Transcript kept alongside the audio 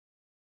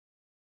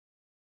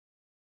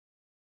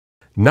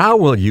Now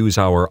we'll use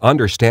our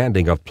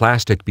understanding of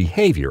plastic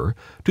behavior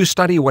to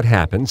study what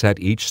happens at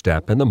each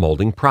step in the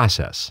molding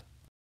process.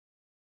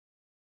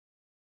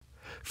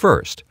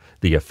 First,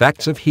 the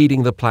effects of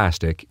heating the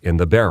plastic in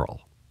the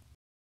barrel.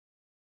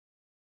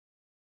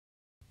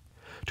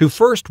 To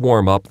first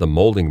warm up the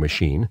molding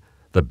machine,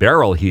 the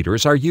barrel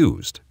heaters are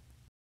used.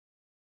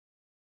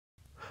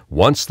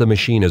 Once the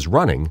machine is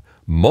running,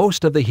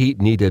 most of the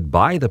heat needed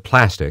by the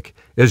plastic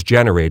is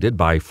generated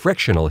by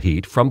frictional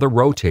heat from the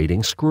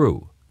rotating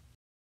screw.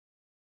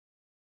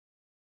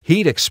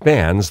 Heat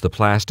expands the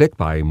plastic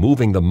by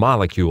moving the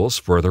molecules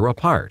further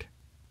apart.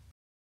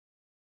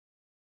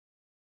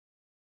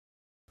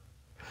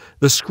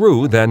 The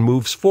screw then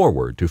moves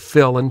forward to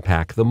fill and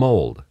pack the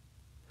mold.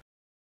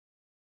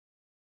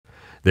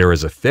 There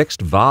is a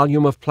fixed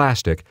volume of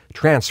plastic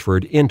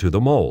transferred into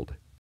the mold.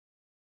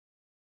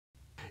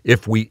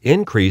 If we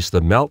increase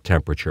the melt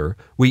temperature,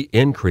 we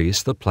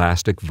increase the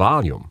plastic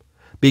volume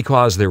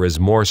because there is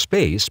more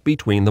space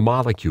between the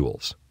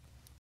molecules.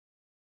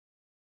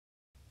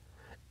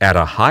 At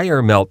a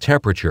higher melt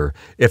temperature,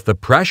 if the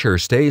pressure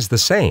stays the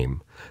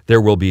same,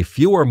 there will be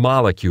fewer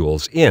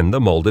molecules in the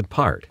molded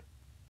part.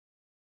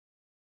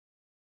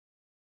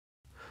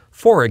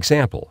 For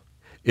example,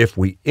 if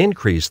we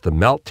increase the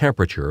melt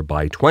temperature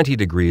by 20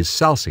 degrees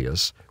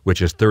Celsius,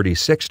 which is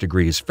 36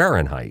 degrees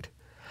Fahrenheit,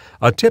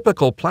 a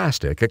typical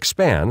plastic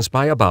expands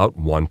by about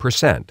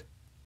 1%.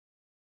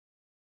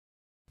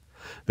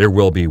 There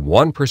will be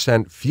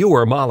 1%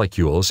 fewer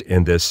molecules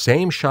in this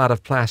same shot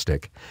of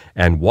plastic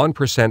and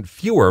 1%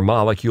 fewer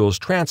molecules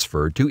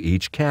transferred to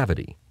each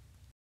cavity.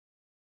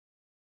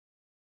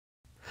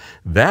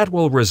 That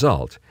will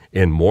result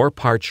in more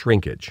part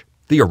shrinkage,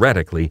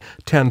 theoretically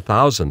 10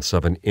 thousandths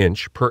of an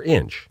inch per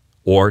inch,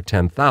 or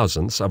 10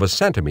 thousandths of a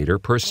centimeter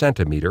per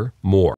centimeter more.